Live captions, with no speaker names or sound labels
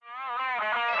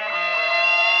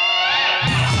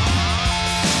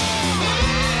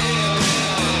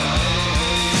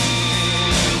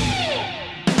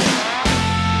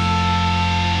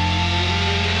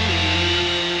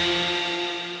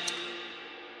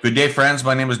Good day, friends.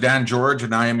 My name is Dan George,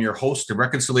 and I am your host of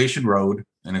Reconciliation Road,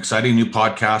 an exciting new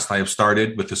podcast I have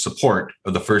started with the support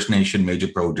of the First Nation Major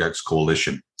Projects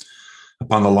Coalition.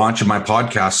 Upon the launch of my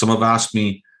podcast, some have asked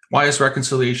me, why is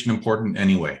reconciliation important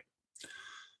anyway?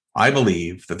 I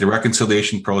believe that the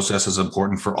reconciliation process is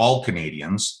important for all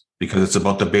Canadians because it's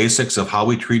about the basics of how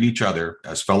we treat each other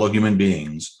as fellow human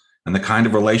beings and the kind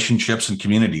of relationships and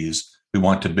communities we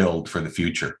want to build for the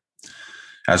future.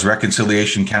 As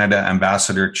Reconciliation Canada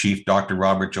Ambassador Chief Dr.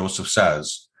 Robert Joseph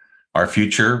says, our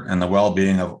future and the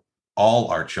well-being of all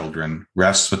our children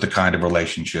rests with the kind of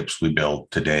relationships we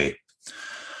build today.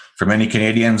 For many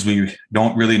Canadians, we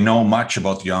don't really know much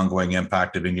about the ongoing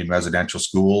impact of Indian residential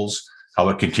schools, how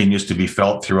it continues to be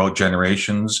felt throughout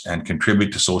generations and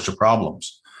contribute to social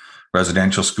problems.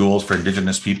 Residential schools for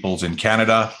Indigenous peoples in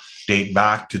Canada date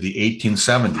back to the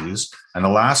 1870s, and the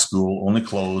last school only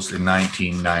closed in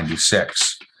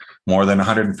 1996. More than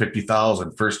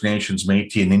 150,000 First Nations,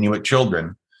 Métis, and Inuit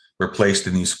children were placed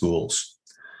in these schools.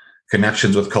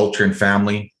 Connections with culture and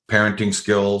family, parenting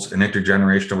skills, and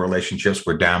intergenerational relationships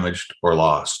were damaged or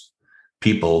lost.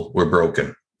 People were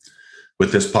broken.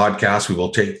 With this podcast, we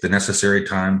will take the necessary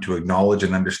time to acknowledge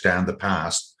and understand the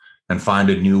past and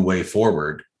find a new way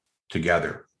forward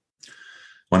together.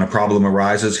 When a problem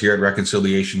arises here at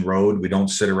Reconciliation Road, we don't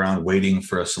sit around waiting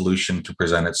for a solution to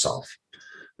present itself.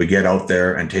 We get out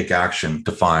there and take action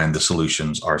to find the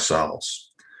solutions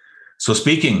ourselves. So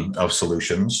speaking of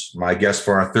solutions, my guest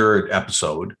for our third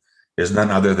episode is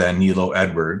none other than Nilo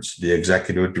Edwards, the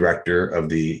Executive Director of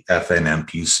the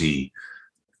FNMPC.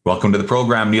 Welcome to the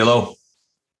program, Nilo.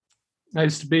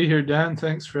 Nice to be here, Dan.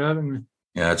 Thanks for having me.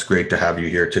 Yeah, it's great to have you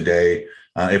here today.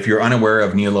 If you're unaware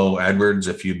of Nilo Edwards,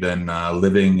 if you've been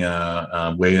living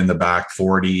way in the back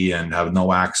 40 and have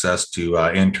no access to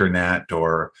internet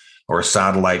or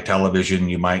satellite television,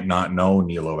 you might not know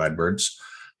Nilo Edwards.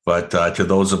 But to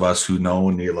those of us who know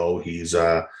Nilo, he's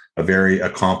a very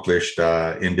accomplished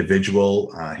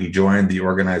individual. He joined the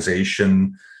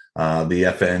organization, the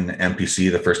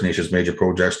FNMPC, the First Nations Major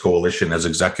Projects Coalition, as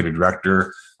Executive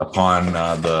Director upon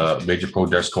the Major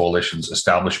Projects Coalition's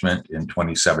establishment in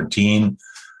 2017.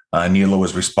 Nilo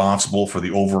was responsible for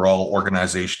the overall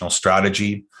organizational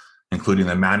strategy, including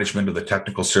the management of the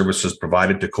technical services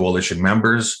provided to coalition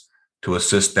members to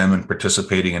assist them in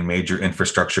participating in major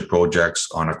infrastructure projects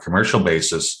on a commercial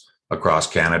basis across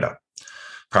Canada.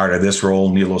 Prior to this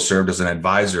role, Nilo served as an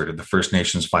advisor to the First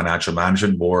Nations Financial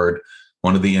Management Board,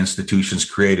 one of the institutions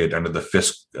created under the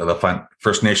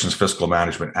First Nations Fiscal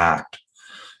Management Act.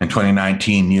 In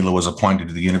 2019, Nilo was appointed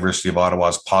to the University of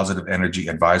Ottawa's Positive Energy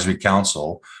Advisory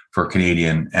Council for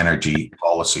Canadian Energy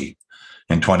Policy.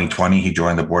 In 2020, he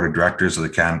joined the Board of Directors of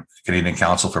the Canadian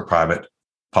Council for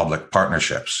Private-Public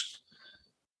Partnerships.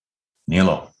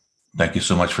 Nilo, thank you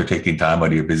so much for taking time out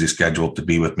of your busy schedule to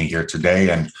be with me here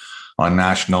today and on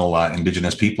National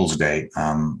Indigenous Peoples Day.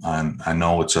 And I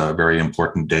know it's a very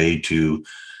important day to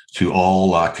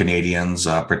all Canadians,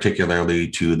 particularly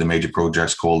to the Major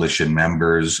Projects Coalition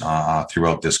members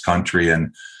throughout this country.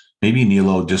 And maybe,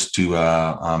 Nilo, just to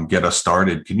get us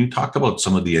started, can you talk about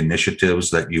some of the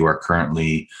initiatives that you are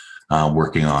currently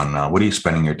working on? What are you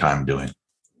spending your time doing?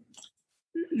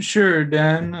 Sure,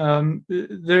 Dan.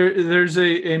 There's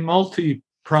a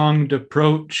multi-pronged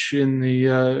approach in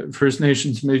the First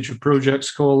Nations Major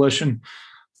Projects Coalition.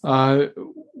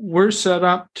 We're set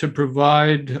up to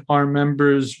provide our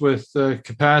members with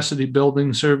capacity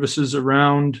building services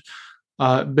around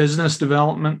business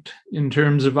development in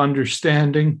terms of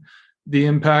understanding the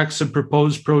impacts of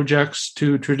proposed projects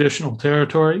to traditional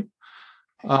territory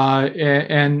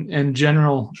and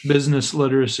general business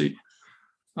literacy.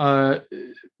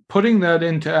 Putting that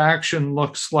into action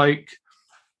looks like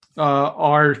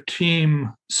our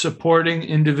team supporting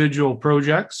individual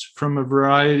projects from a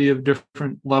variety of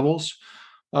different levels.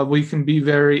 We can be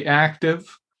very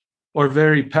active or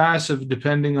very passive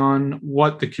depending on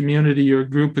what the community or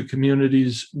group of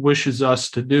communities wishes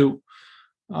us to do.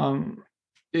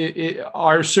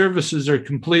 Our services are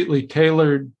completely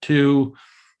tailored to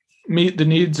meet the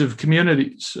needs of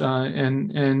communities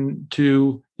and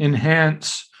to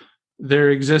enhance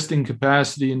their existing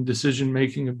capacity and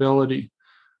decision-making ability.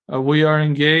 We are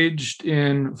engaged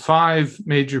in 5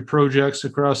 major projects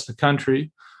across the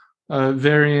country,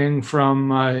 varying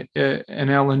from an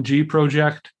LNG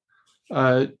project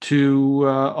to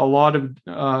a lot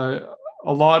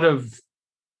of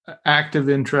active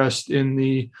interest in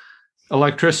the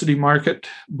electricity market,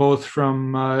 both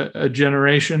from a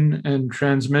generation and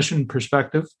transmission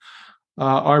perspective.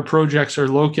 Our projects are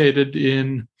located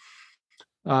in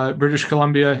British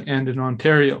Columbia and in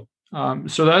Ontario.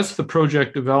 So that's the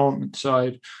project development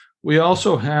side. We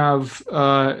also have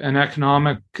an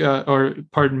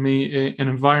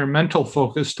environmental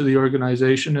focus to the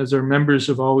organization. As our members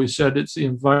have always said, it's the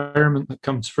environment that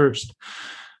comes first.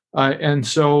 And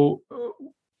so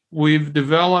we've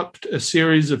developed a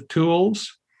series of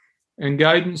tools and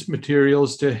guidance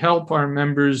materials to help our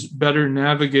members better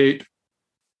navigate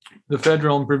the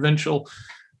federal and provincial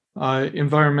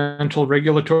environmental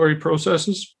regulatory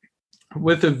processes,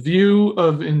 with a view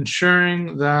of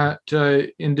ensuring that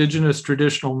Indigenous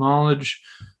traditional knowledge,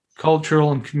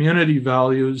 cultural and community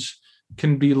values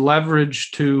can be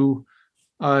leveraged to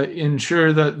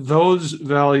ensure that those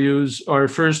values are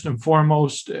first and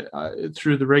foremost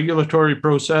through the regulatory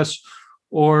process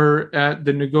or at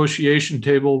the negotiation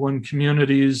table when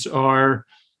communities are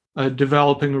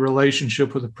developing a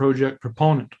relationship with a project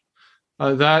proponent.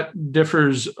 That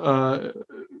differs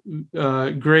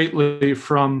greatly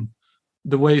from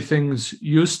the way things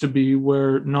used to be,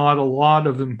 where not a lot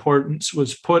of importance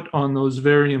was put on those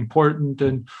very important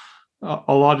and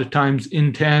a lot of times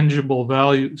intangible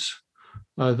values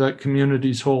that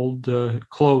communities hold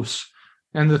close.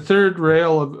 And the third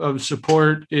rail of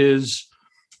support is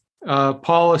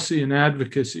policy and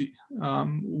advocacy.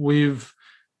 We've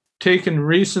taken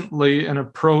recently an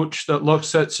approach that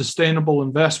looks at sustainable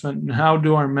investment and how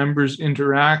do our members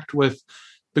interact with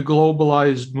the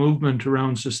globalized movement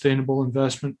around sustainable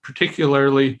investment,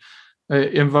 particularly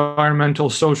environmental,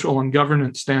 social, and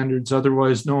governance standards,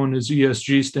 otherwise known as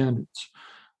ESG standards.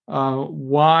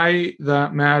 Why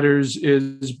that matters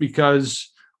is because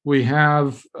we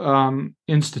have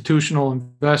institutional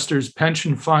investors,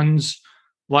 pension funds,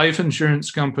 life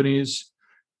insurance companies,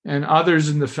 and others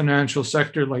in the financial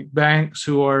sector like banks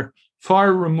who are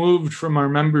far removed from our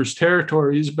members'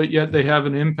 territories, but yet they have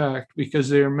an impact because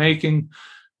they are making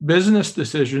business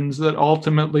decisions that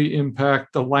ultimately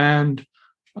impact the land,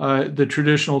 the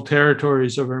traditional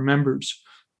territories of our members.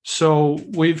 So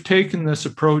we've taken this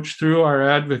approach through our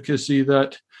advocacy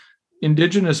that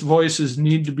Indigenous voices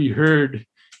need to be heard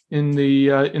in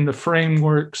the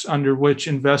frameworks under which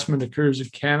investment occurs in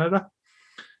Canada.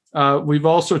 We've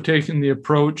also taken the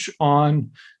approach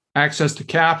on access to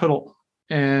capital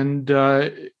and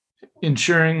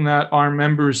ensuring that our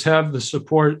members have the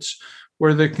supports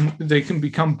where they can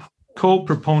become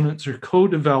co-proponents or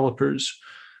co-developers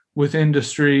with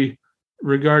industry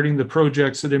regarding the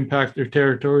projects that impact their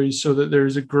territories, so that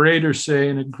there's a greater say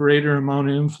and a greater amount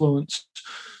of influence,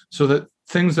 so that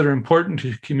things that are important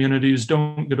to communities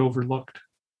don't get overlooked.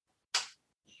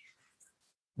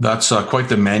 That's quite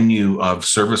the menu of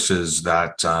services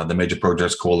that the Major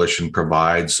Projects Coalition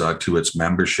provides to its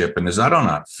membership. And is that on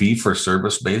a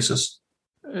fee-for-service basis?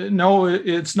 No,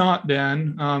 it's not,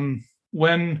 Dan.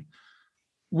 When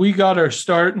we got our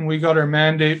start and we got our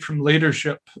mandate from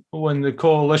leadership, when the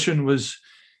coalition was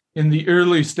in the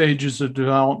early stages of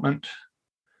development,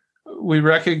 we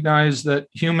recognized that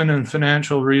human and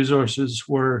financial resources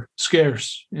were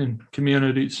scarce in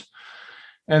communities,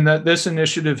 and that this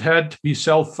initiative had to be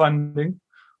self-funding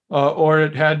or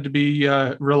it had to be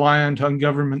reliant on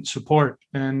government support.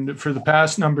 And for the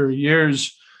past number of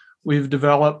years, we've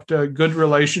developed good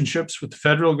relationships with the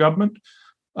federal government,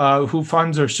 who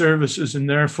funds our services, and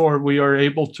therefore we are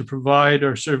able to provide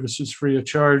our services free of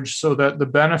charge so that the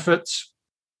benefits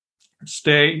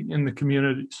stay in the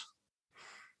communities.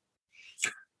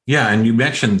 Yeah, and you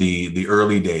mentioned the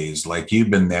early days, like you've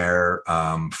been there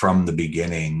from the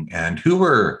beginning. And who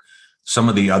were some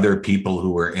of the other people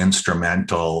who were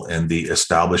instrumental in the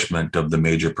establishment of the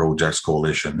Major Projects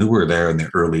Coalition? Who were there in the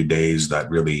early days that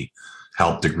really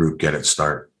helped the group get its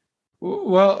start?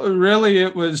 Well, really,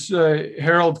 it was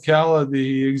Harold Calla,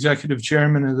 the executive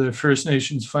chairman of the First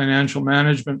Nations Financial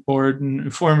Management Board,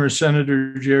 and former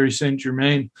Senator Jerry St.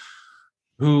 Germain,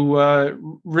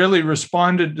 who really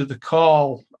responded to the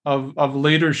call of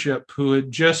leadership who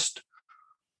had just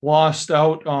lost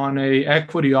out on an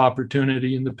equity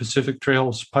opportunity in the Pacific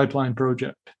Trails pipeline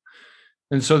project.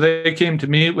 And so they came to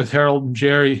meet with Harold and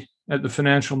Jerry at the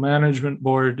Financial Management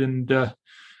Board, and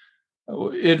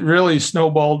it really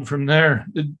snowballed from there.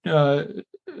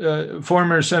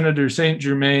 Former Senator St.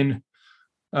 Germain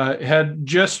had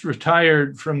just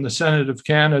retired from the Senate of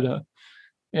Canada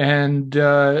and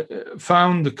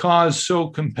found the cause so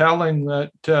compelling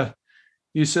that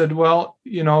he said, well,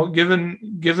 you know, given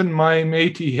my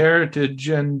Métis heritage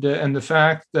and the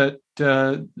fact that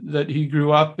that he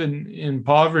grew up in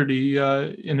poverty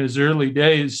in his early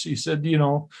days, he said, you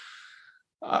know,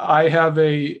 I have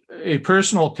a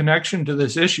personal connection to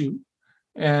this issue.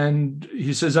 And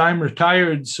he says, I'm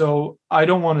retired, so I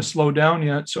don't want to slow down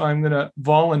yet. So I'm going to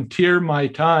volunteer my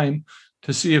time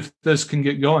to see if this can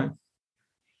get going.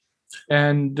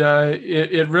 And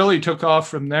it really took off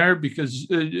from there because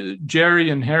Jerry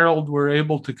and Harold were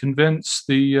able to convince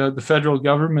the federal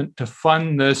government to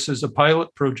fund this as a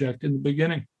pilot project in the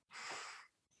beginning.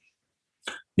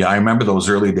 Yeah, I remember those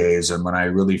early days. And when I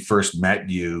really first met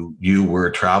you, you were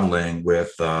traveling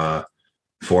with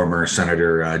former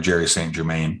Senator Jerry St.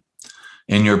 Germain.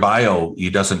 In your bio, he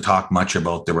doesn't talk much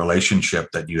about the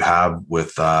relationship that you have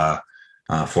with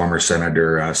former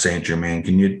Senator St. Germain.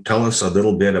 Can you tell us a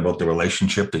little bit about the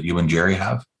relationship that you and Jerry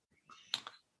have?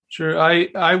 Sure.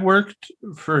 I worked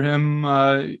for him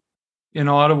in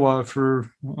Ottawa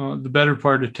for the better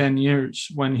part of 10 years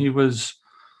when he was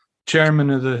chairman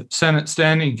of the Senate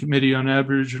Standing Committee on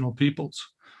Aboriginal Peoples.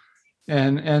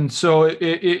 And so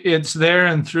it's there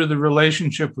and through the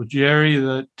relationship with Jerry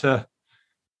that,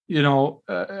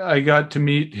 I got to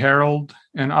meet Harold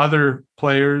and other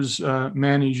players,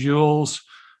 Manny Jules,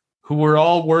 who were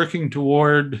all working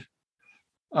toward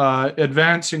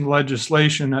advancing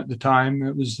legislation at the time.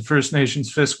 It was the First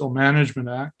Nations Fiscal Management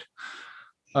Act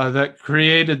that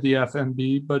created the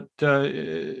FNB. But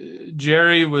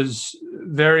Jerry was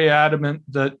very adamant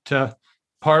that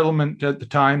Parliament at the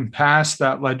time passed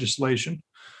that legislation.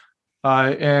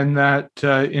 And that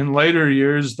in later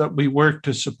years that we worked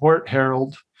to support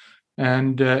Harold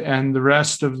and the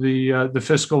rest of the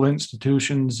fiscal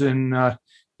institutions in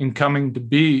coming to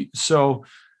be. So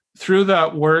through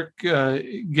that work,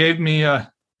 gave me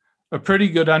a pretty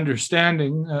good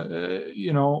understanding,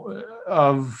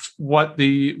 of what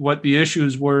the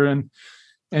issues were,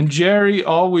 and Jerry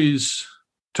always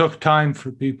took time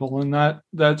for people, and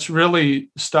that's really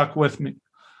stuck with me.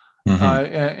 Mm-hmm.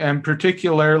 And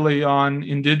particularly on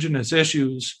Indigenous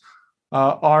issues,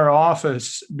 our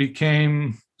office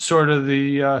became sort of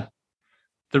the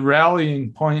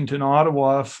rallying point in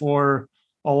Ottawa for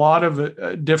a lot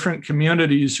of different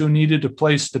communities who needed a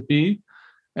place to be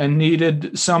and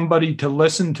needed somebody to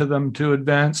listen to them to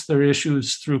advance their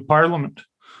issues through Parliament.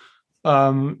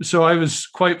 So I was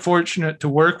quite fortunate to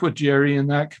work with Jerry in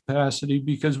that capacity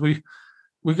because we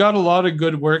got a lot of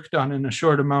good work done in a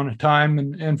short amount of time.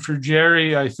 And for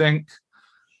Jerry, I think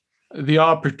the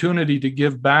opportunity to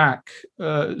give back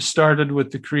started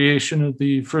with the creation of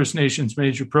the First Nations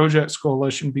Major Projects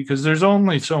Coalition, because there's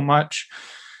only so much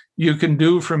you can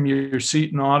do from your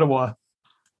seat in Ottawa.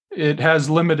 It has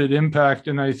limited impact.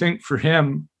 And I think for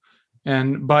him,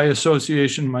 and by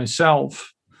association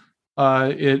myself,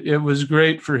 it was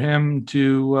great for him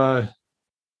to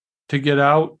get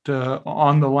out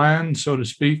on the land, so to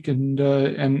speak, and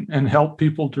help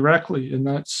people directly. And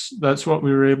that's what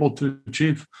we were able to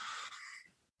achieve.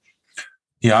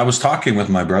 Yeah, I was talking with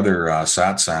my brother,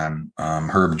 Satsan,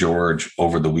 Herb George,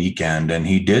 over the weekend, and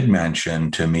he did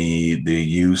mention to me the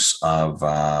use of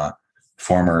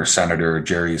former Senator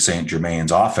Jerry St.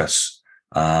 Germain's office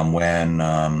when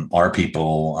our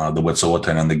people, the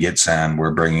Wet'suwet'en and the Gitxsan,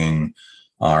 were bringing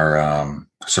our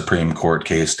Supreme Court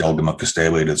case, Delgamuukw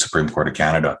to the Supreme Court of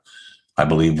Canada. I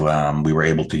believe we were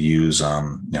able to use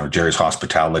Jerry's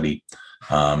hospitality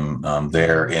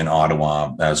there in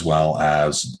Ottawa, as well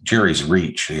as Jerry's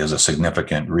reach. He has a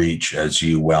significant reach, as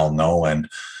you well know. And,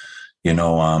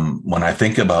 when I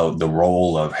think about the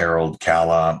role of Harold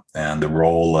Kalla and the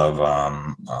role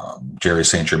of Jerry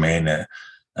St. Germain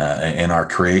in our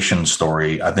creation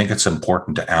story, I think it's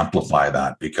important to amplify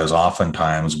that, because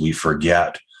oftentimes we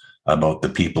forget about the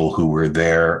people who were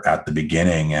there at the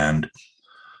beginning. And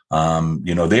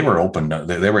they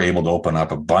were able to open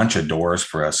up a bunch of doors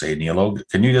for us. Nilo,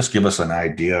 can you just give us an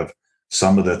idea of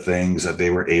some of the things that they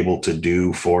were able to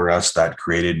do for us that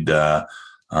created, the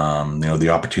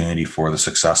opportunity for the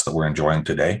success that we're enjoying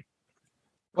today?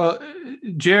 Well,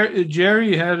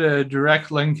 Jerry had a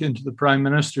direct link into the Prime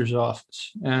Minister's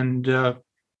office, and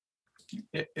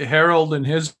Harold, in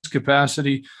his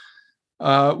capacity,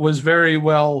 was very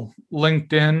well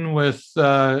linked in with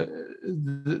the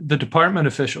department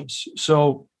officials.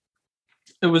 So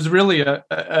it was really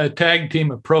a tag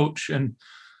team approach. And,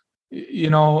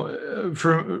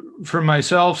 for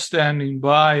myself standing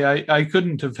by, I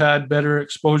couldn't have had better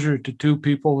exposure to two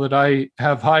people that I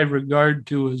have high regard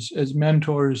to as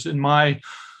mentors in my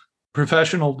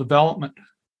professional development.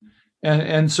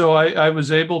 And so I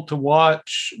was able to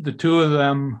watch the two of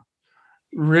them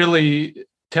really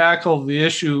tackle the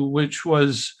issue, which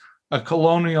was a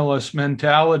colonialist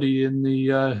mentality in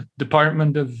the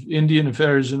Department of Indian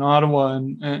Affairs in Ottawa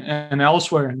and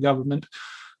elsewhere in government,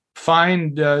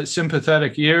 find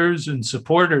sympathetic ears and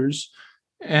supporters,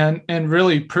 and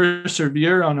really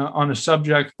persevere on a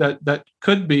subject that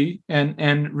could be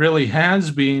and really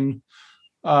has been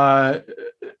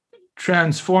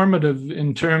transformative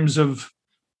in terms of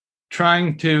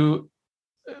trying to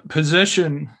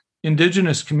position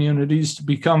Indigenous communities to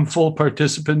become full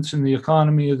participants in the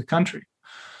economy of the country.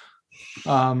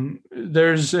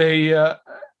 There's a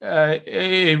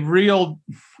real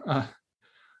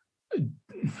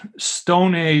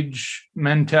Stone Age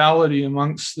mentality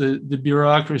amongst the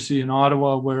bureaucracy in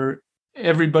Ottawa where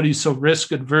everybody's so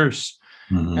risk adverse.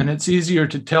 Mm-hmm. And it's easier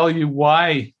to tell you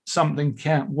why something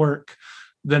can't work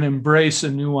than embrace a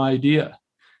new idea.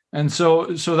 And so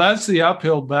that's the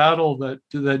uphill battle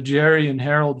that Jerry and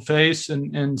Harold face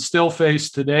and still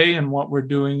face today, and what we're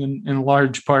doing in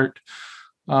large part.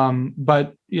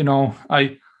 But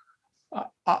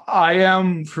I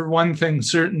am, for one thing,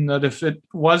 certain that if it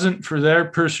wasn't for their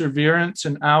perseverance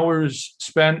and hours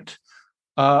spent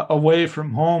away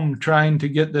from home trying to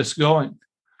get this going,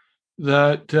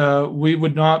 that we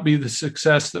would not be the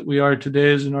success that we are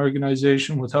today as an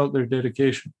organization without their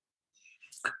dedication.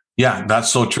 Yeah, that's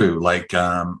so true. Like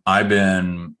I've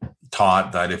been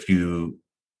taught that if you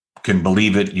can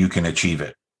believe it, you can achieve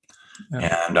it.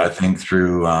 Yeah. And I think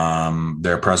through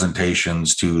their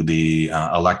presentations to the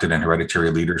elected and hereditary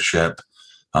leadership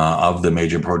of the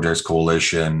Major Projects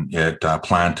Coalition, it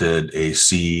planted a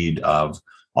seed of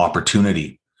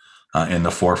opportunity in the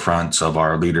forefronts of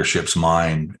our leadership's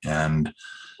mind. And,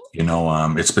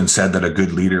 it's been said that a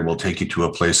good leader will take you to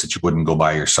a place that you wouldn't go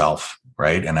by yourself.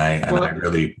 Right. And I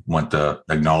really want to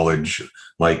acknowledge,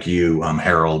 like you,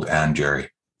 Harold and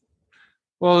Jerry.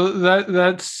 Well,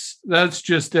 that's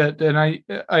just it. And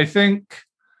I think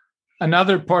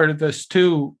another part of this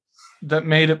too that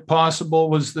made it possible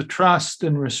was the trust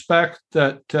and respect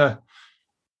that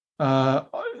the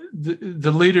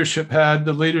leadership had,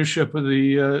 the leadership of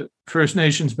the First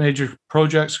Nations Major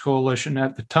Projects Coalition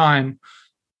at the time,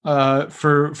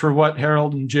 for what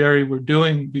Harold and Jerry were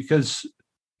doing, because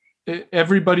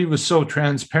everybody was so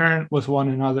transparent with one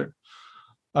another.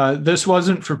 This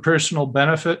wasn't for personal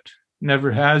benefit.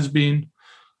 Never has been.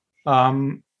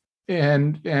 And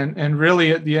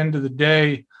really at the end of the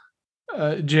day,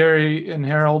 Jerry and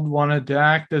Harold wanted to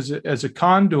act as a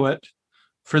conduit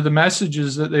for the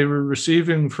messages that they were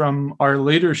receiving from our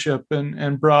leadership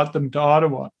and brought them to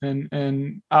Ottawa.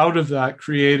 And out of that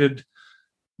created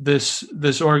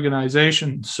this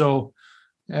organization. So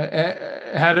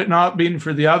had it not been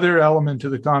for the other element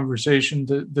of the conversation,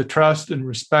 the trust and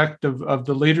respect of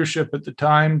the leadership at the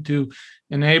time to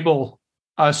enable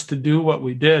us to do what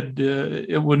we did,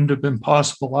 it wouldn't have been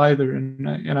possible either.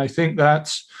 And I think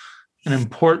that's an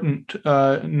important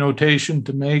notation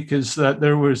to make, is that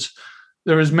there was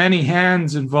many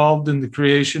hands involved in the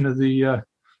creation of the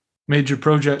Major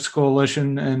Projects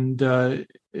Coalition, and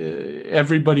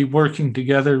everybody working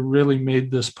together really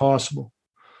made this possible.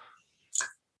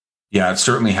 Yeah, it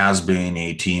certainly has been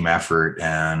a team effort.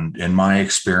 And in my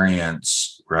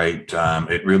experience, right,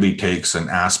 it really takes an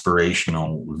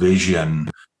aspirational vision,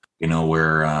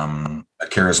 where a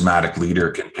charismatic leader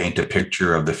can paint a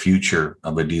picture of the future,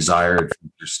 of a desired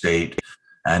future state,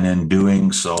 and in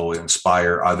doing so,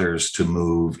 inspire others to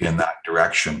move in that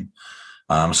direction.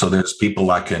 So there's people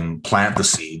that can plant the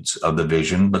seeds of the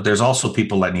vision, but there's also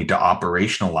people that need to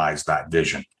operationalize that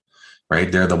vision. Right?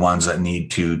 They're the ones that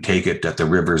need to take it at the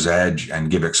river's edge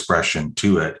and give expression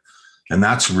to it. And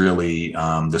that's really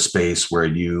the space where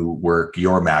you work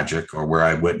your magic, or where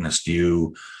I witnessed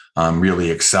you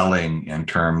really excelling in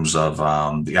terms of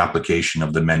the application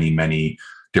of the many, many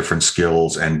different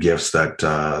skills and gifts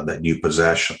that you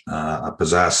possess.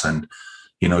 And,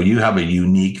 you have a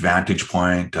unique vantage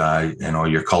point,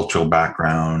 your cultural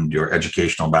background, your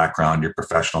educational background, your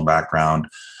professional background,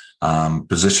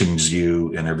 positions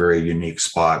you in a very unique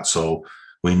spot. So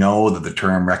we know that the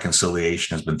term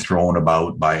reconciliation has been thrown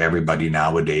about by everybody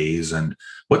nowadays. And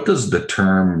what does the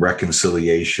term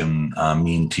reconciliation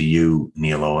mean to you,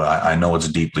 Nilo? I know it's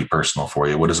deeply personal for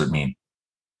you. What does it mean?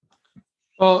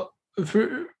 Well,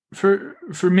 for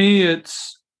me,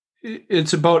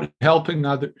 it's about helping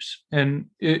others. And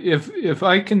if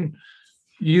I can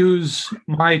use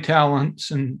my talents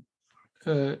and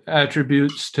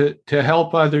attributes to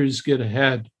help others get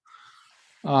ahead,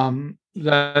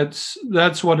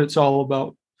 that's what it's all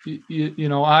about.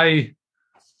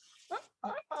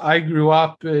 I grew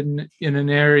up in an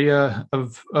area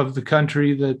of the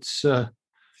country that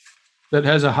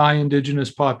has a high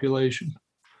Indigenous population.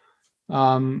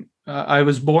 I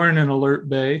was born in Alert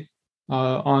Bay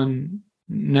on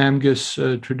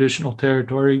Namgis traditional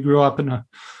territory. Grew up in a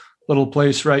little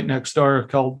place right next door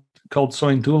called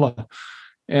Sointula.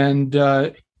 And,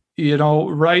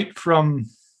 right from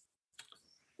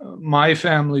my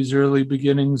family's early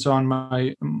beginnings on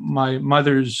my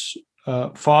mother's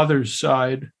father's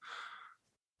side,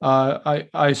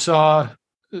 I saw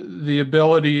the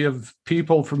ability of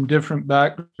people from different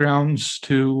backgrounds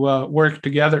to work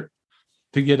together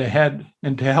to get ahead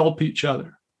and to help each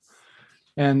other.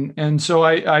 And so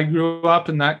I grew up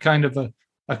in that kind of a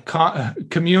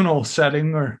communal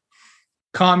setting or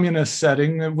communist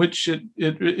setting, which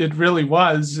it really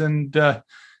was, and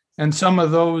some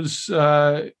of those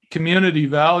community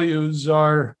values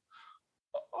are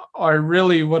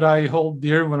really what I hold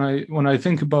dear when I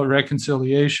think about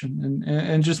reconciliation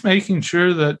and just making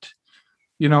sure that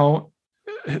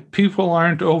people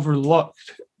aren't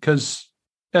overlooked, because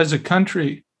as a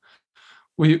country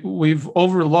we've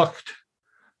overlooked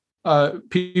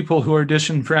people who are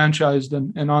disenfranchised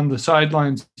and on the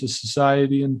sidelines of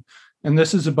society, and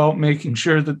this is about making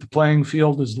sure that the playing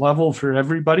field is level for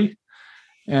everybody,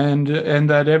 and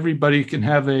that everybody can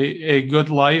have a good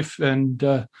life and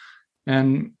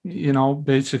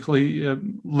basically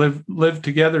live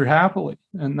together happily.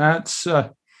 And that's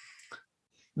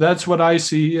what I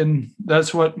see, and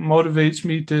that's what motivates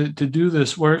me to do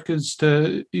this work, is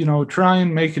to try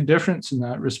and make a difference in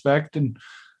that respect and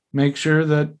make sure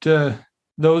that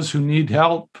those who need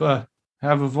help have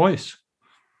a voice.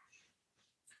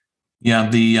 Yeah,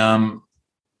 the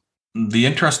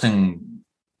interesting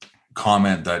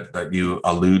comment that you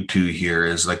allude to here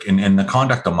is, like, in the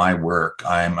conduct of my work,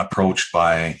 I'm approached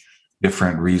by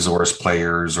different resource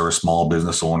players or small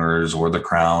business owners or the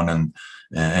Crown, and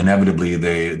inevitably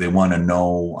they want to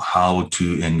know how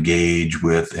to engage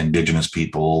with Indigenous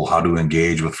people, how to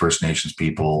engage with First Nations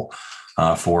people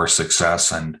for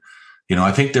success. And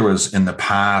I think there was, in the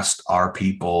past, our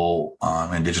people,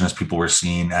 Indigenous people, were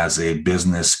seen as a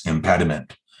business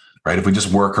impediment, right? If we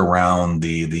just work around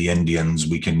the Indians,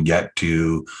 we can get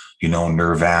to,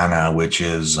 nirvana, which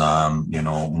is,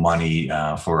 money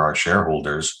for our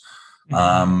shareholders.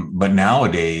 But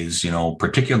nowadays,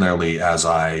 particularly as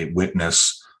I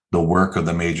witness the work of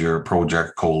the Major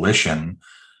Project Coalition,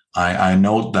 I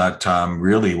note that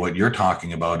really what you're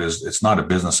talking about is, it's not a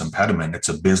business impediment, it's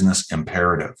a business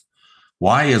imperative.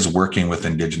 Why is working with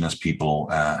Indigenous people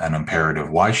an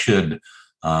imperative? Why should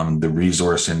the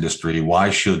resource industry, why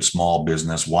should small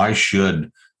business, why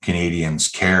should Canadians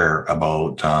care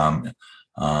about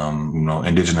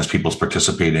Indigenous peoples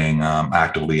participating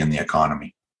actively in the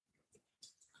economy?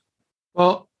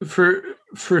 Well, for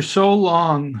so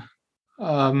long,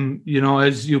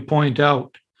 as you point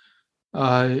out,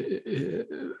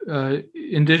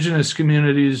 Indigenous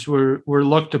communities were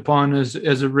looked upon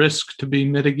as a risk to be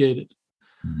mitigated.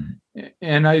 Mm-hmm.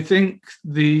 And I think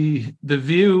the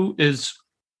view is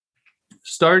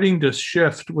starting to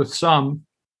shift with some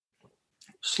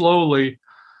slowly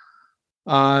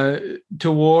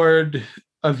toward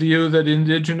a view that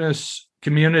Indigenous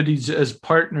communities as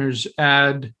partners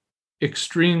add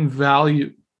extreme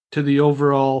value to the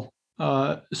overall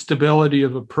stability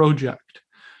of a project.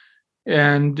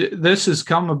 And this has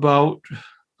come about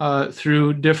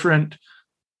through different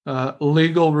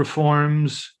legal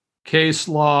reforms, case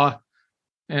law,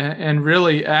 and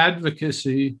really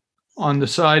advocacy on the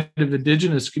side of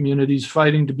Indigenous communities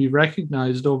fighting to be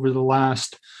recognized over the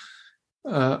last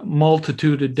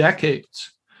multitude of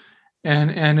decades.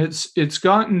 And it's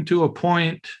gotten to a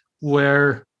point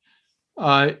where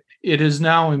it is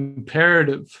now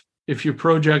imperative, if your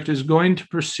project is going to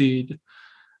proceed,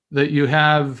 that you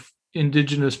have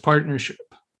Indigenous partnership.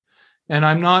 And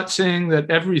I'm not saying that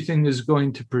everything is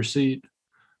going to proceed,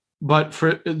 but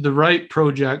for the right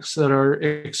projects that are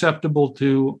acceptable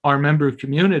to our member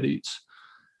communities,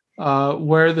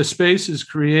 where the space is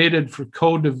created for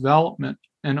co-development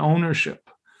and ownership,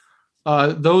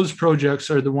 those projects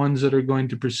are the ones that are going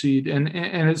to proceed. And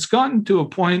it's gotten to a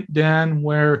point, Dan,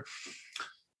 where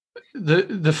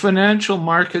the financial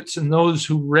markets and those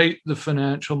who rate the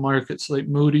financial markets, like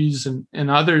Moody's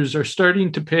and others, are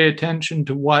starting to pay attention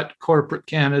to what corporate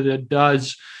Canada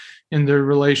does in their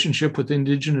relationship with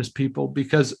Indigenous people,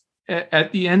 because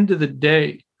at the end of the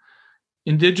day,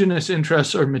 Indigenous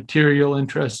interests are material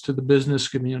interests to the business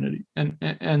community.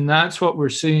 And that's what we're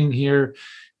seeing here,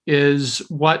 is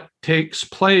what takes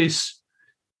place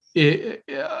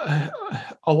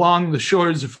along the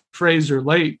shores of Fraser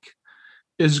Lake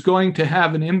is going to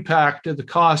have an impact of the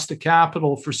cost of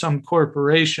capital for some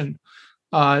corporation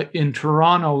in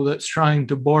Toronto that's trying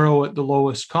to borrow at the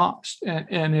lowest cost.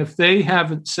 And if they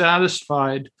haven't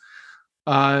satisfied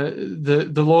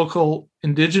the local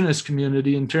Indigenous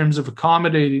community in terms of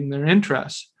accommodating their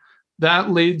interests,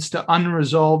 that leads to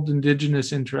unresolved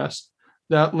Indigenous interests.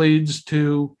 That leads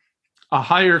to a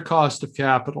higher cost of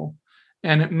capital.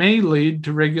 And it may lead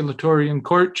to regulatory and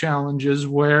court challenges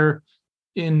where,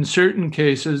 in certain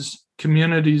cases,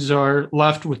 communities are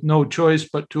left with no choice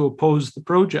but to oppose the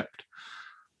project.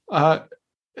 Uh,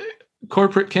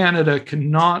 Corporate Canada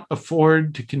cannot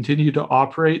afford to continue to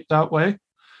operate that way.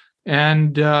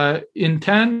 And in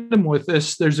tandem with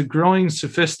this, there's a growing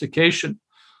sophistication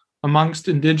amongst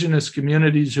Indigenous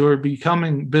communities who are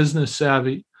becoming business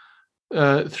savvy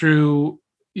through,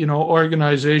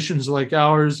 organizations like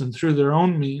ours and through their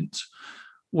own means,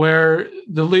 where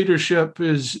the leadership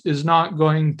is not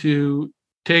going to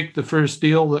take the first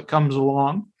deal that comes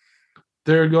along.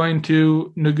 They're going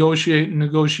to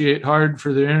negotiate hard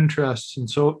for their interests, and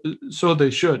so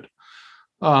they should.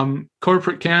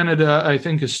 Corporate Canada, I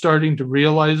think, is starting to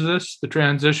realize this. The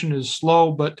transition is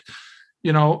slow, but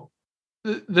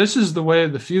this is the way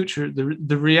of the future.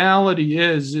 The reality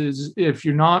is if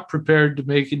you're not prepared to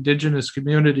make Indigenous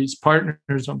communities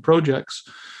partners on projects,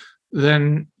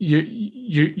 then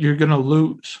you're going to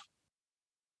lose.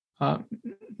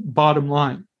 Bottom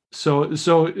line. So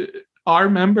our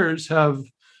members have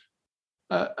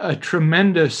a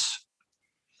tremendous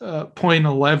point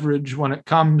of leverage when it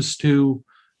comes to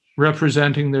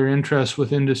representing their interests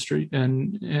with industry,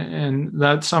 and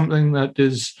that's something that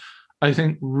is, I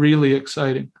think, really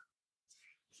exciting.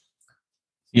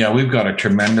 Yeah, we've got a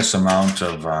tremendous amount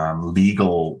of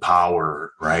legal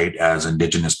power, right? As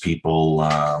Indigenous people,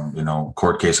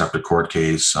 court case after court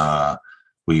case,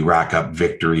 we rack up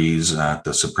victories at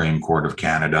the Supreme Court of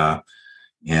Canada.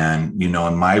 And,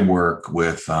 in my work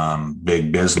with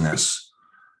big business,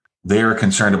 they are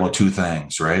concerned about two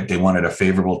things, right? They wanted a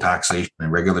favorable taxation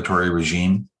and regulatory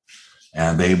regime,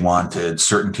 and they wanted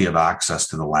certainty of access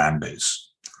to the land base.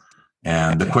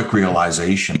 And the quick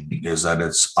realization is that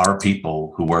it's our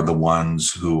people who are the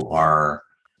ones who are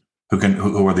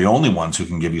the only ones who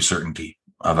can give you certainty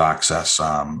of access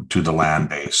to the land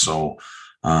base. So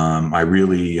I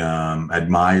really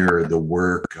admire the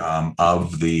work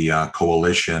of the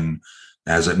coalition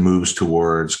as it moves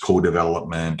towards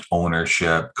co-development,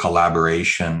 ownership,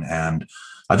 collaboration. And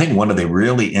I think one of the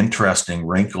really interesting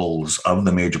wrinkles of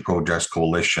the Major Projects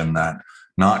Coalition that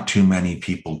not too many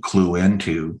people clue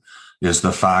into is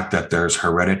the fact that there's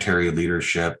hereditary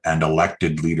leadership and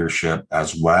elected leadership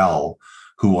as well,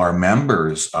 who are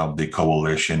members of the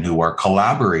coalition, who are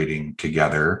collaborating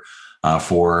together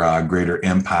for greater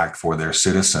impact for their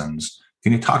citizens.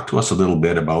 Can you talk to us a little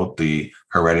bit about the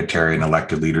hereditary and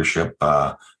elected leadership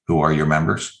who are your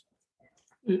members?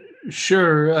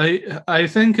 Sure. I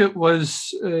think it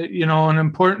was, an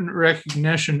important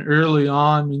recognition early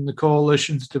on in the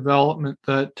coalition's development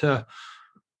that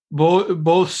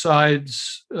both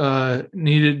sides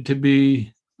needed to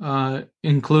be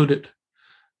included,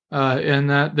 and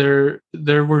that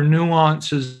there were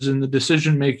nuances in the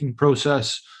decision-making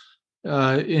process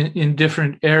in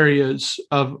different areas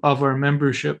of our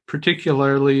membership,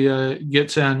 particularly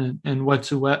Gitxsan and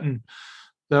Wet'suwet'en,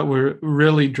 that were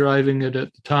really driving it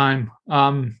at the time.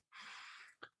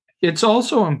 It's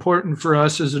also important for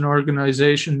us as an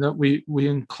organization that we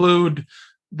include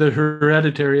the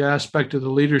hereditary aspect of the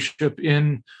leadership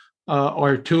in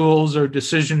our tools, our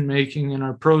decision-making, and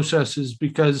our processes,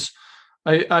 because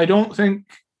I don't think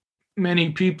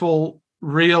many people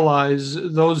realize,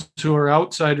 those who are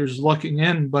outsiders looking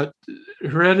in, but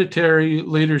hereditary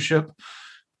leadership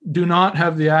do not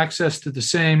have the access to the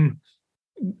same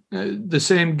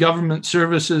government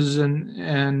services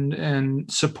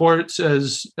and supports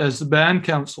as the band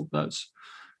council does.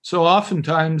 So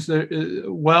oftentimes,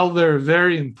 while they're a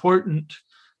very important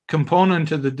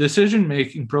component of the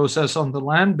decision-making process on the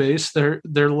land base,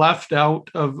 they're left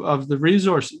out of the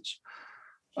resources.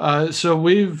 So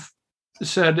we've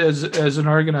said as an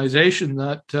organization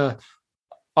that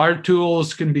our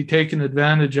tools can be taken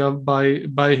advantage of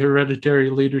by hereditary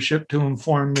leadership to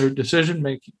inform their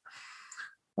decision-making.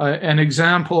 An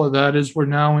example of that is we're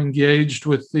now engaged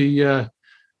with the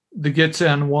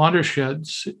Gitxsan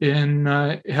watersheds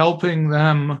in helping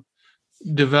them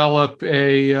develop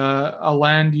a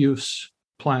land use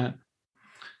plan.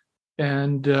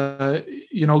 And,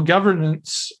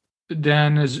 governance,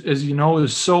 Dan, as you know,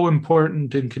 is so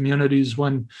important in communities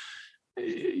when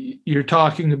you're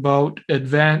talking about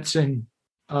advancing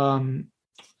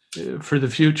for the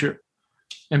future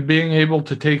and being able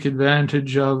to take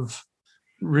advantage of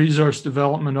resource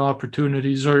development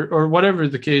opportunities or whatever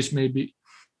the case may be.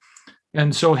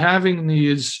 And so having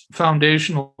these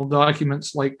foundational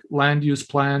documents like land use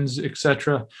plans, et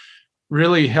cetera,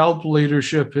 really help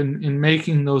leadership in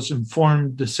making those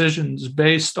informed decisions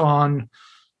based on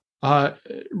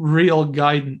real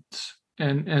guidance.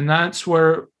 And that's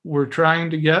where we're trying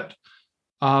to get.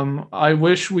 I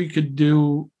wish we could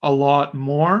do a lot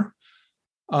more,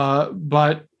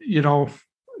 but,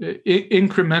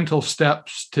 incremental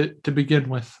steps to begin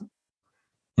with.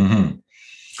 Mm-hmm.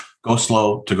 go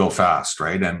slow to go fast,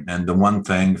 right? And the one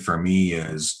thing for me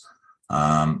is, in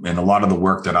a lot of the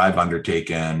work that I've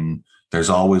undertaken, there's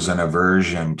always an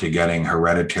aversion to getting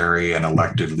hereditary and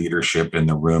elected leadership in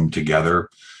the room together.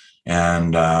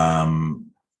 And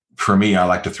for me, I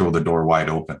like to throw the door wide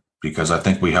open because I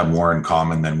think we have more in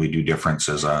common than we do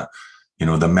differences.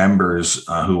 The members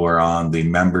who are on the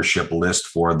membership list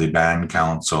for the band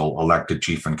council, elected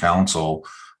chief and council,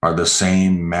 are the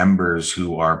same members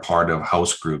who are part of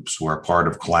house groups, who are part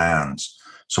of clans.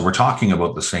 So we're talking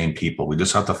about the same people. We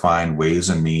just have to find ways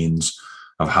and means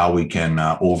of how we can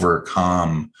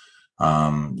overcome,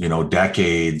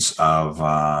 decades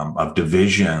of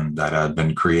division that have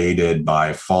been created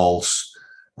by false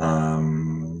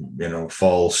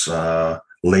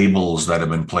labels that have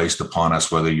been placed upon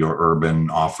us, whether you're urban,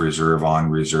 off reserve, on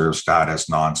reserve, status,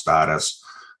 non-status.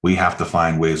 We have to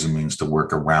find ways and means to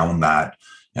work around that.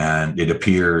 And it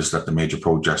appears that the Major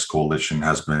Projects Coalition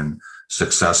has been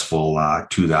successful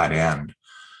to that end.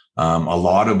 A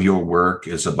lot of your work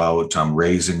is about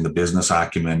raising the business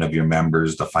acumen of your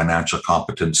members, the financial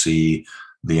competency,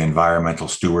 the environmental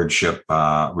stewardship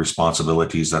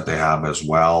responsibilities that they have as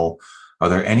well. Are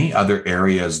there any other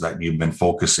areas that you've been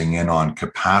focusing in on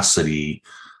capacity?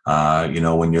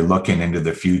 When you're looking into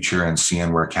the future and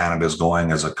seeing where Canada's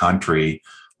going as a country,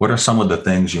 what are some of the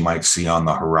things you might see on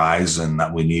the horizon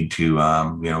that we need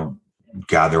to,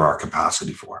 gather our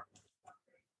capacity for?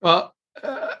 Well,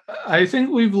 I think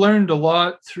we've learned a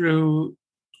lot through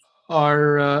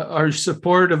our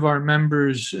support of our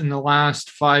members in the last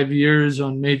 5 years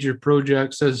on major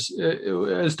projects as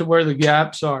to where the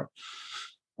gaps are.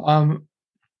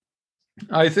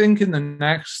 I think in the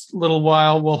next little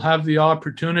while, we'll have the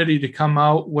opportunity to come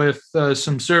out with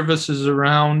some services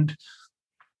around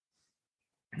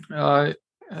how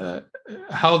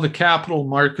the capital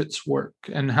markets work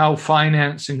and how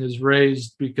financing is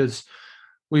raised, because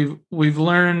we've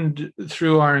learned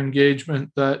through our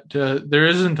engagement that there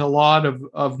isn't a lot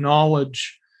of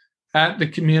knowledge at the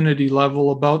community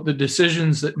level about the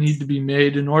decisions that need to be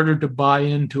made in order to buy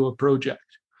into a project.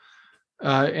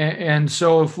 And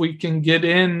so if we can get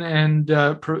in and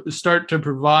start to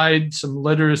provide some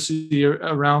literacy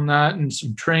around that and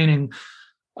some training,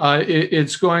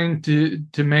 it's going to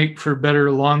make for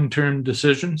better long-term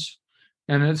decisions.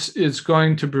 And it's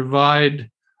going to provide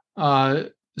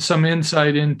some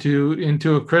insight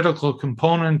into a critical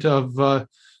component of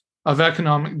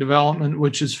economic development,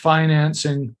 which is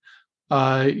financing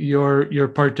your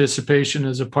participation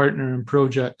as a partner in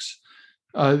projects.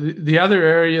 The other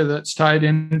area that's tied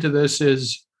into this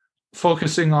is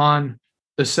focusing on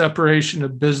the separation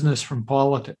of business from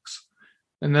politics.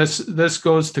 And this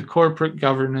goes to corporate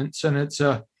governance, and it's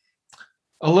a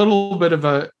little bit of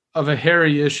a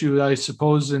hairy issue, I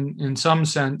suppose, in some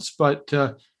sense. But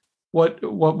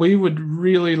what we would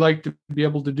really like to be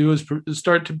able to do is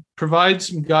start to provide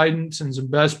some guidance and some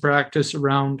best practice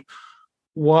around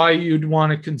why you'd want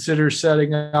to consider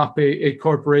setting up a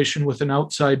corporation with an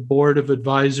outside board of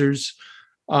advisors,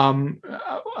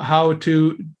 how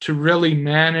to really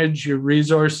manage your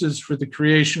resources for the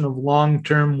creation of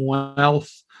long-term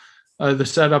wealth, the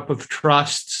setup of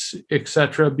trusts,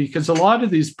 etc. Because a lot of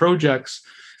these projects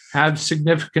have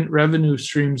significant revenue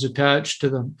streams attached to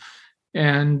them.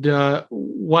 And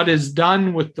what is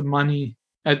done with the money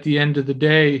at the end of the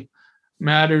day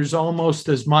matters almost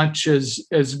as much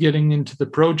as getting into the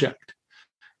project.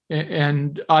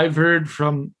 And I've heard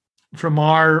from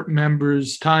our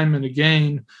members time and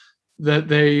again that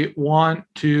they want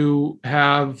to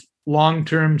have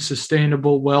long-term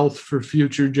sustainable wealth for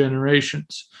future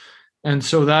generations. And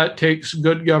so that takes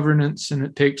good governance and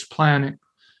it takes planning.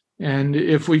 And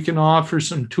if we can offer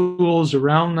some tools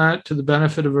around that to the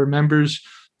benefit of our members,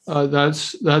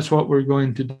 that's what we're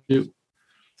going to do.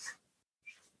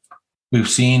 We've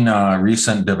seen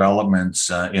recent developments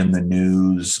in the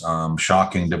news,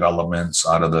 shocking developments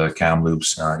out of the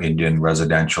Kamloops Indian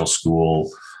Residential School,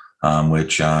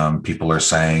 which people are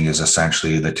saying is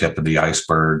essentially the tip of the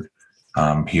iceberg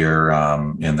here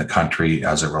in the country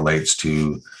as it relates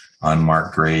to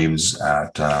unmarked graves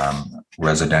at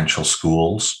residential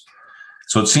schools.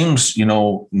 So it seems,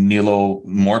 Nilo,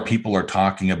 more people are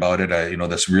talking about it.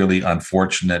 This really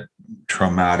unfortunate,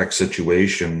 traumatic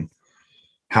situation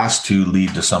has to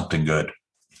lead to something good.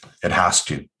 It has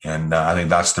to. And I think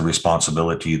that's the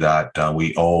responsibility that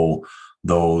we owe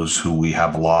those who we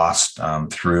have lost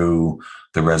through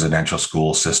the residential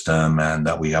school system and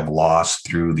that we have lost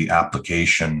through the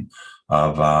application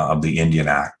of the Indian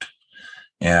Act.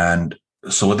 And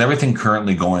so with everything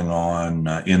currently going on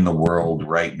in the world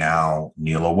right now,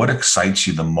 Nilo, what excites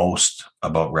you the most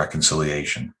about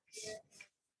reconciliation?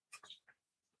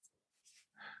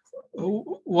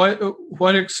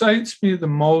 what excites me the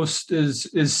most is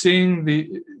seeing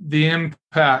the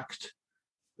impact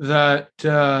that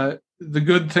the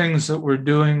good things that we're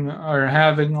doing are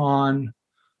having on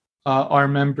our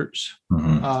members,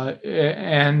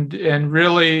 and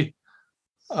really,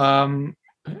 I'm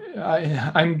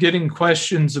getting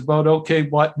questions about, okay,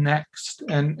 what next,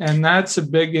 and that's a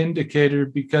big indicator,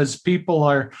 because people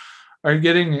are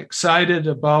getting excited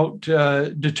about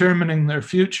determining their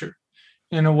future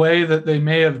in a way that they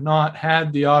may have not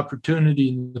had the opportunity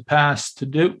in the past to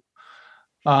do.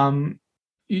 I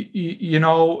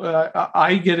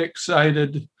get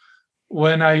excited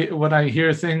when I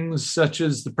hear things such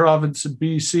as the province of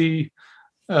BC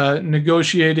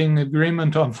negotiating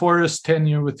agreement on forest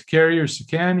tenure with the carrier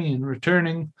Sekani and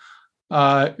returning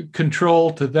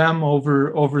control to them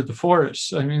over the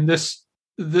forests. I mean, this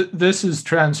is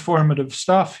transformative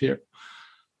stuff here.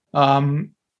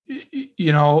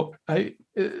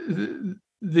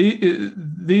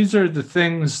 These are the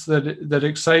things that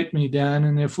excite me, Dan.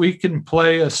 And if we can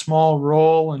play a small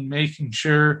role in making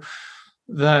sure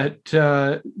that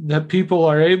people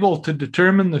are able to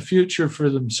determine the future for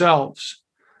themselves,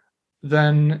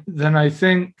 then I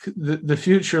think the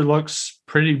future looks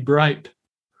pretty bright.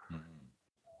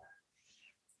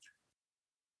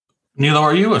 Neil,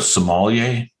 are you a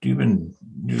sommelier? Do you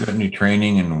got any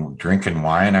training in drinking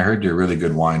wine? I heard you're a really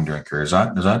good wine drinker. Is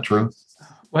that true?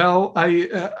 Well,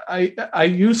 I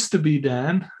used to be,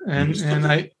 Dan, and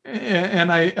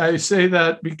I say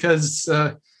that because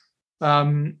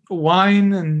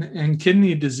wine and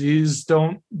kidney disease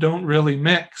don't really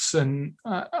mix, and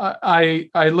I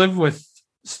live with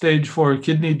stage 4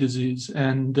 kidney disease,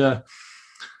 and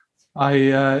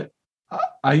I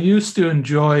used to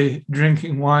enjoy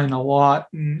drinking wine a lot,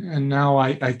 and now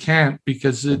I can't,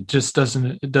 because it just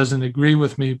doesn't agree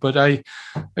with me. But I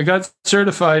got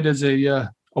certified as a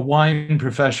wine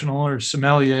professional, or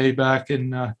sommelier, back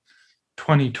in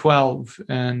 2012,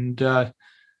 and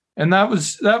that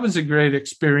was a great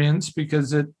experience,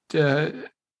 because it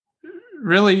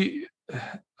really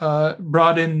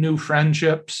brought in new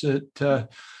friendships. It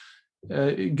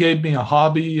gave me a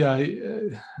hobby.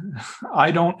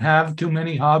 I don't have too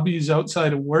many hobbies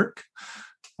outside of work.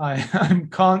 I'm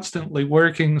constantly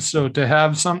working, so to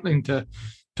have something to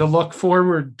look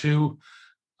forward to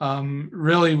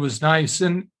really was nice.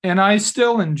 And I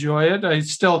still enjoy it. I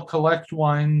still collect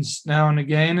wines now and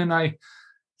again, and I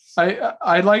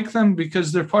like them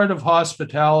because they're part of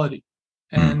hospitality,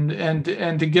 and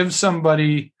to give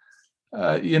somebody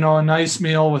a nice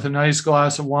meal with a nice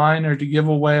glass of wine, or to give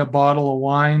away a bottle of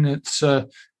wine, it's an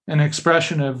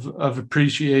expression of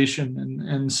appreciation,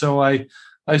 and so I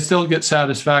still get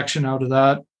satisfaction out of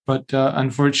that. But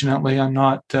unfortunately, I'm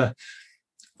not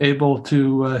able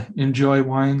to enjoy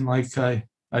wine like I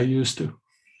used to.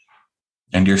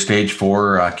 And your stage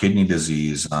 4 kidney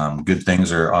disease, good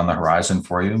things are on the horizon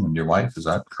for you and your wife. Is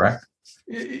that correct?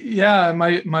 Yeah,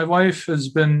 my wife has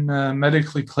been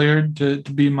medically cleared to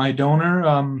be my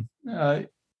donor.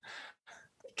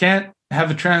 Can't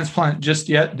have a transplant just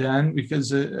yet, Dan,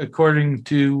 because according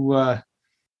to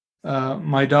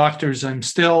my doctors, I'm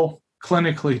still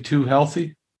clinically too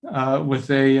healthy, with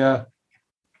a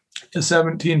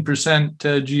 17%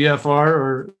 GFR,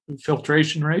 or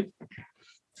filtration rate.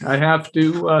 I have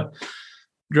to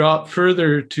drop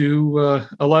further to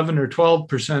 11 or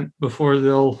 12% before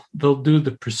they'll do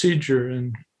the procedure,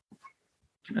 and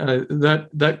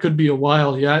that could be a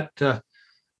while yet.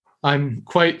 I'm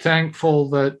quite thankful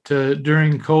that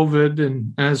during COVID,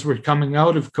 and as we're coming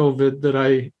out of COVID, that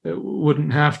I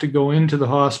wouldn't have to go into the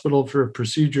hospital for a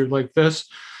procedure like this.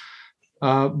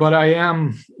 But I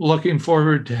am looking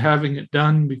forward to having it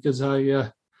done, because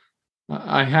I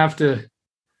have to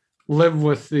live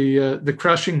with the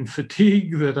crushing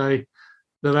fatigue that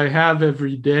I have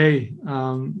every day,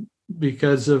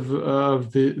 because of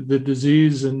the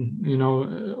disease, and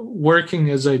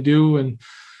working as I do and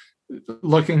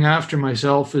looking after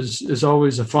myself is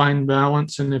always a fine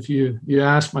balance. And if you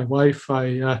ask my wife,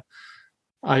 I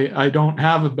don't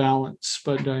have a balance,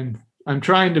 but I'm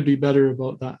trying to be better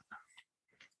about that.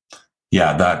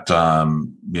 Yeah, that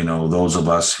those of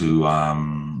us who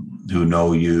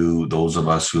know you, those of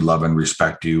us who love and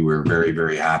respect you, we're very,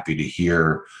 very happy to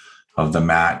hear of the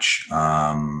match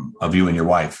of you and your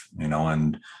wife.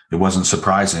 And it wasn't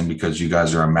surprising, because you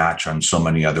guys are a match on so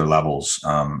many other levels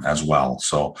as well.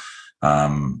 So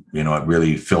it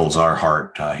really fills our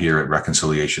heart here at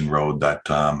Reconciliation Road that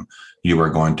you are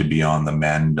going to be on the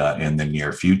mend in the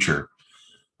near future.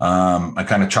 I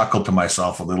kind of chuckled to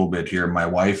myself a little bit here. My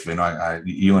wife,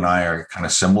 you and I are kind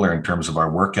of similar in terms of our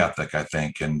work ethic, I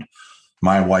think. And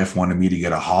my wife wanted me to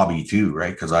get a hobby too,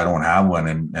 right? Because I don't have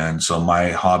one. And so my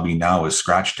hobby now is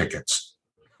scratch tickets.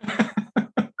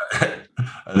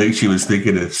 I think she was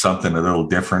thinking of something a little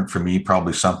different for me,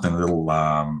 probably something a little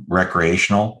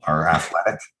recreational or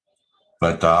athletic.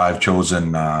 But I've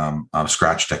chosen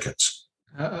scratch tickets.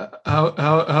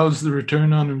 How's the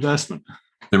return on investment?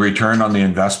 The return on the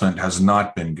investment has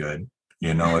not been good.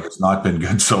 It has not been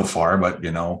good so far, but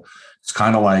it's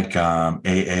kind of like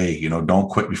AA. Don't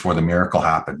quit before the miracle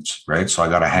happens, right? So I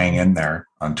got to hang in there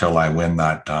until I win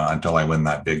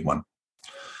that big one.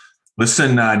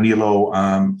 Listen, Nilo,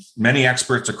 many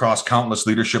experts across countless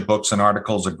leadership books and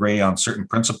articles agree on certain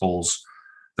principles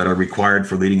that are required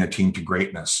for leading a team to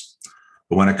greatness.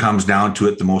 But when it comes down to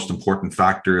it, the most important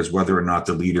factor is whether or not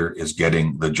the leader is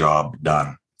getting the job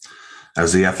done.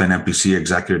 As the FNMPC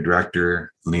Executive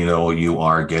Director, Nilo, you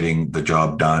are getting the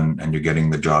job done, and you're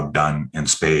getting the job done in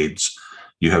spades.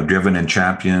 You have driven and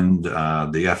championed the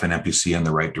FNMPC in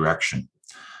the right direction.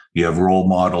 You have role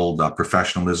modeled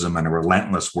professionalism and a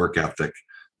relentless work ethic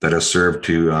that has served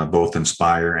to both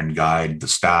inspire and guide the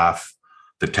staff,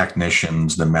 the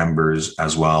technicians, the members,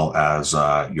 as well as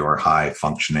your high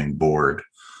functioning board.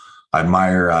 I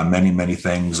admire many, many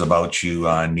things about you,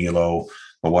 Nilo,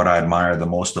 but what I admire the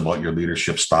most about your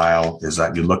leadership style is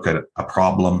that you look at a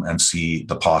problem and see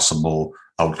the possible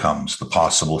outcomes, the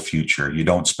possible future. You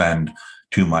don't spend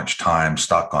too much time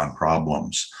stuck on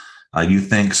problems. You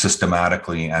think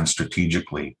systematically and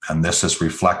strategically, and this is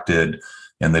reflected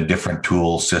in the different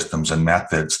tools, systems, and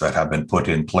methods that have been put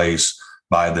in place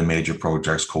by the Major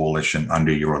Projects Coalition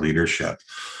under your leadership.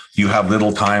 You have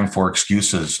little time for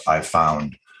excuses, I've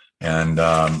found. And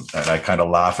I kind of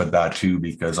laugh at that too,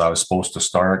 because I was supposed to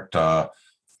start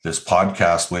this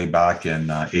podcast way back in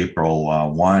April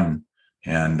 1.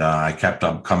 And I kept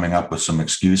up coming up with some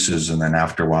excuses, and then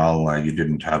after a while, you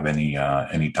didn't have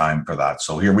any time for that.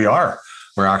 So here we are.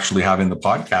 We're actually having the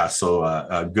podcast.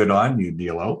 So good on you,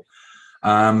 Nilo.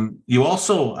 You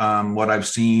also, what I've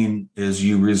seen is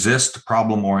you resist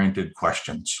problem-oriented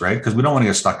questions, right? Because we don't want to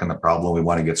get stuck in the problem. We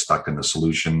want to get stuck in the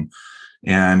solution.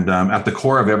 And at the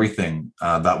core of everything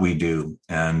that we do,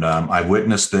 and I've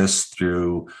witnessed this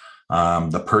through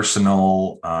the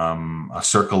personal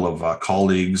circle of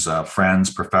colleagues, friends,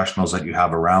 professionals that you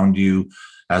have around you,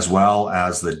 as well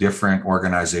as the different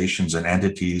organizations and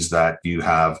entities that you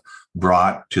have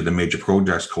brought to the Major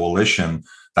Projects Coalition,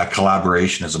 that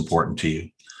collaboration is important to you.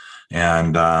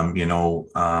 And,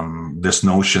 this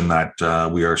notion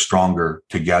that we are stronger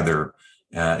together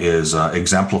is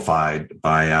exemplified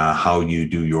by how you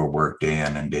do your work day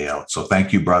in and day out. So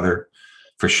thank you, brother,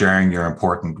 for sharing your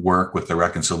important work with the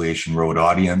Reconciliation Road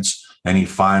audience. Any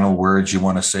final words you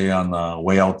want to say on the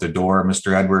way out the door,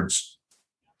 Mr. Edwards?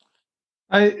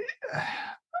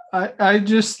 I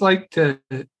just like to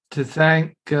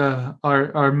thank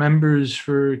our members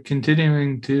for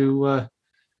continuing to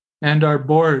and our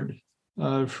board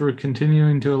for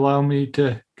continuing to allow me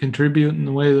to contribute in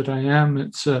the way that I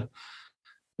am.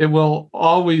 It will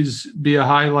always be a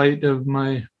highlight of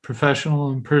my professional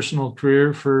and personal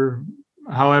career for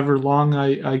however long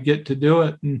I get to do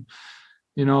it. And,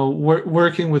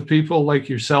 working with people like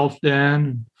yourself,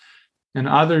 Dan, and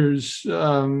others,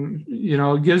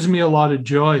 it gives me a lot of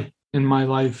joy in my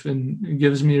life, and it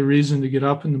gives me a reason to get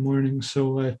up in the morning.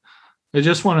 So I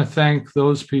just want to thank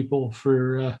those people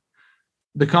for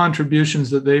the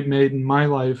contributions that they've made in my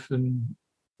life, and,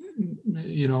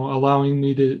 allowing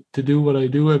me to do what I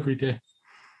do every day.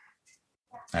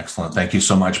 Excellent. Thank you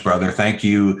so much, brother. Thank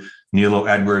you, Nilo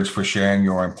Edwards, for sharing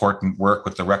your important work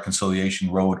with the Reconciliation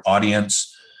Road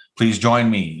audience. Please join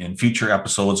me in future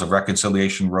episodes of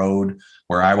Reconciliation Road,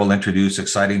 where I will introduce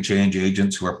exciting change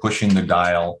agents who are pushing the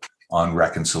dial on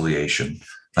reconciliation.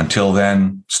 Until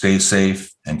then, stay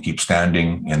safe and keep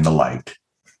standing in the light.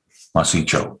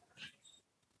 Masicho.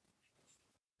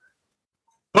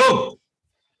 Boom!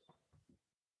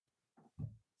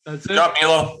 That's Good job,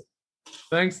 Nilo.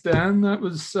 Thanks, Dan. That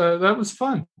was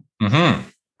fun. Mm-hmm.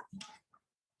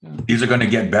 Yeah. These are going to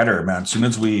get better, man. As soon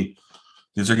as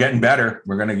these are getting better,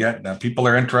 we're going to get people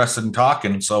are interested in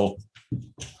talking. So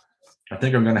I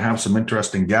think I'm going to have some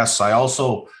interesting guests. I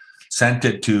also sent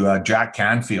it to Jack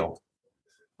Canfield.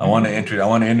 I want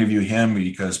to interview him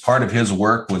because part of his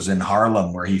work was in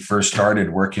Harlem, where he first started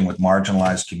working with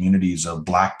marginalized communities of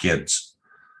Black kids.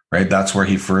 Right, that's where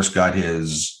he first got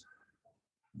his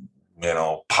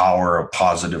power of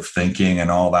positive thinking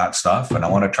and all that stuff. And I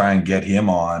want to try and get him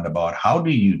on about how do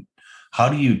you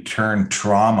turn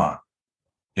trauma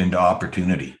into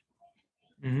opportunity?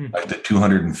 Mm-hmm. Like the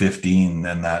 215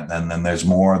 and then there's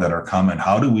more that are coming.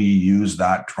 How do we use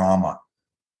that trauma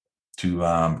to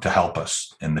help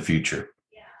us in the future.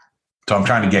 So I'm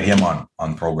trying to get him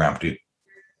on program too.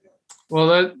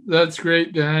 Well, that's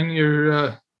great, Dan.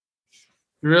 You're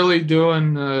really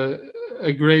doing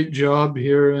a great job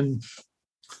here, and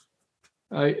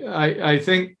I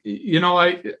think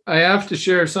I have to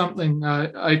share something.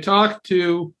 I talked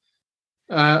to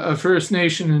a First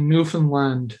Nation in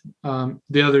Newfoundland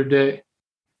the other day,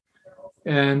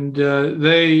 and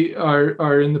they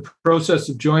are in the process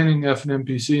of joining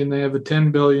FNMPC, and they have a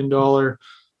 $10 billion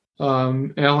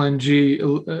LNG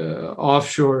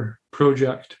offshore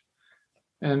project.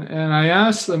 And I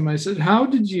asked them, I said, how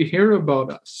did you hear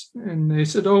about us? And they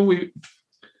said, oh,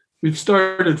 we've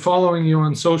started following you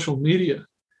on social media,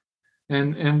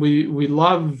 and we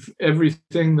love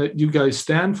everything that you guys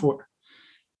stand for.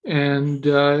 And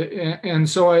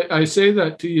so I say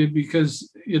that to you because,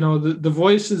 the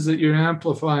voices that you're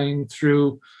amplifying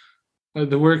through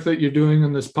the work that you're doing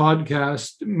in this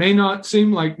podcast may not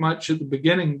seem like much at the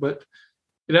beginning, but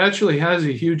it actually has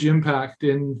a huge impact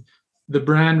in the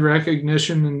brand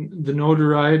recognition and the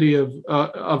notoriety of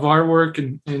our work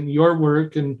and your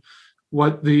work and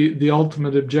what the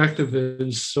ultimate objective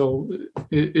is. So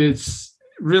it's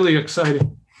really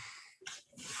exciting.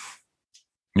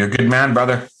 You're a good man,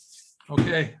 brother.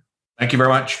 Okay. Thank you very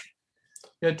much.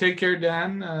 Yeah, take care,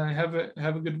 Dan. Have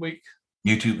a good week.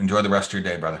 You too. Enjoy the rest of your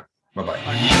day, brother. Bye-bye.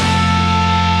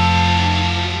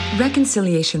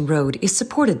 Reconciliation Road is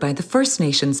supported by the First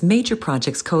Nations Major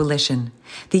Projects Coalition.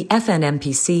 The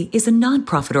FNMPC is a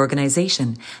nonprofit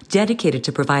organization dedicated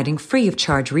to providing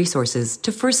free-of-charge resources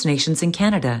to First Nations in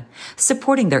Canada,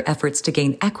 supporting their efforts to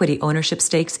gain equity ownership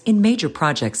stakes in major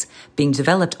projects being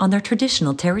developed on their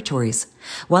traditional territories,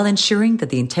 while ensuring that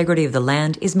the integrity of the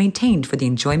land is maintained for the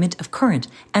enjoyment of current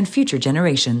and future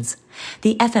generations.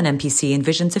 The FNMPC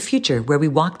envisions a future where we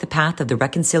walk the path of the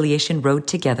Reconciliation Road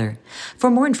together. For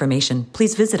more information,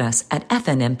 please visit us at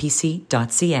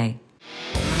fnmpc.ca.